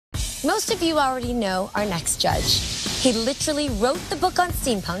Most of you already know our next judge. He literally wrote the book on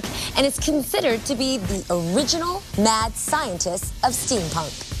steampunk and is considered to be the original mad scientist of steampunk.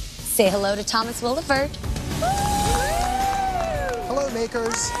 Say hello to Thomas Willeford. Hello,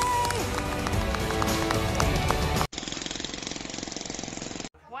 makers.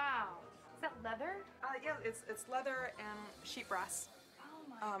 Wow. Is that leather? Yeah, it's leather and sheet brass. Oh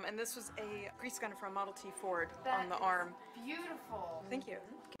my. And this was a grease gun from Model T Ford on the arm. Beautiful. Thank you.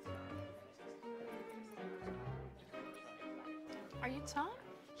 Are you Tom?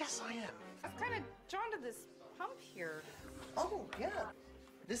 Yes, I am. I'm kind of drawn to this pump here. Oh, yeah.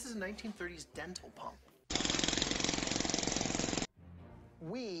 This is a 1930s dental pump.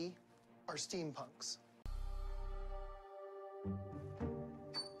 We are steampunks.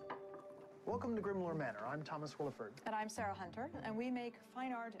 Welcome to Grimlore Manor. I'm Thomas Willeford. And I'm Sarah Hunter, and we make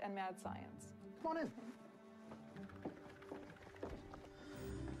fine art and mad science. Come on in.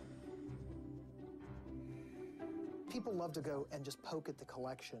 People love to go and just poke at the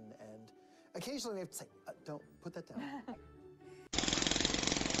collection, and occasionally we have to say, don't put that down.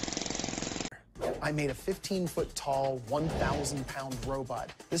 I made a 15-foot tall, 1,000-pound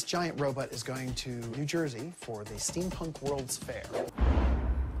robot. This giant robot is going to New Jersey for the Steampunk World's Fair.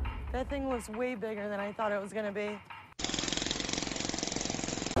 That thing was way bigger than I thought it was gonna be.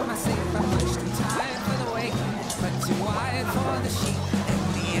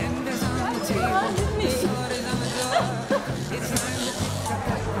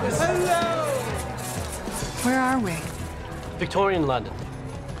 Where are we? Victorian London.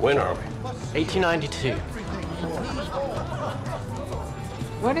 When are we? 1892.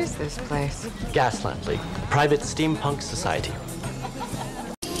 What is this place? Gaslamp League, private steampunk society.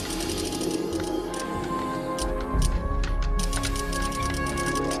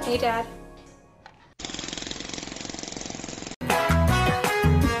 Hey, Dad.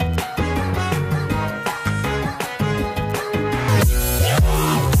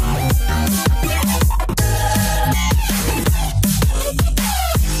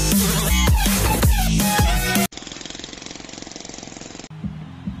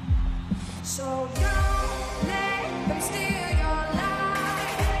 So don't let them steal your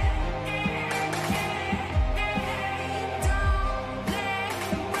life. Don't let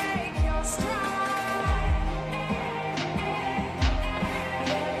them break your stride.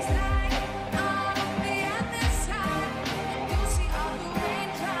 There's light on the other side, and you'll see all the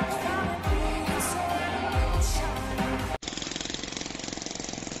raindrops falling. It's a revolution.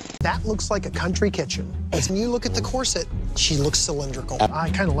 That looks like a country kitchen. As you look at the corset, she looks cylindrical. I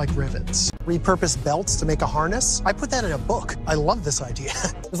kind of like rivets. Repurposed belts to make a harness. I put that in a book. I love this idea.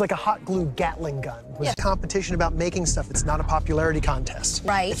 It was like a hot glue Gatling gun. It was a competition about making stuff. It's not a popularity contest.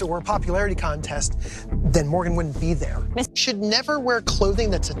 Right. If it were a popularity contest, then Morgan wouldn't be there. Should never wear clothing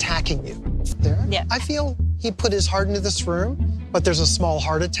that's attacking you. There? Yeah. I feel he put his heart into this room, but there's a small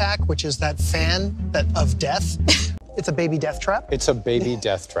heart attack, which is that fan of death. It's a baby death trap. It's a baby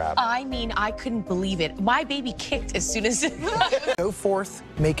death trap. I mean, I couldn't believe it. My baby kicked as soon as Go forth,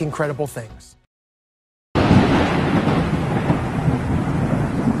 make incredible things.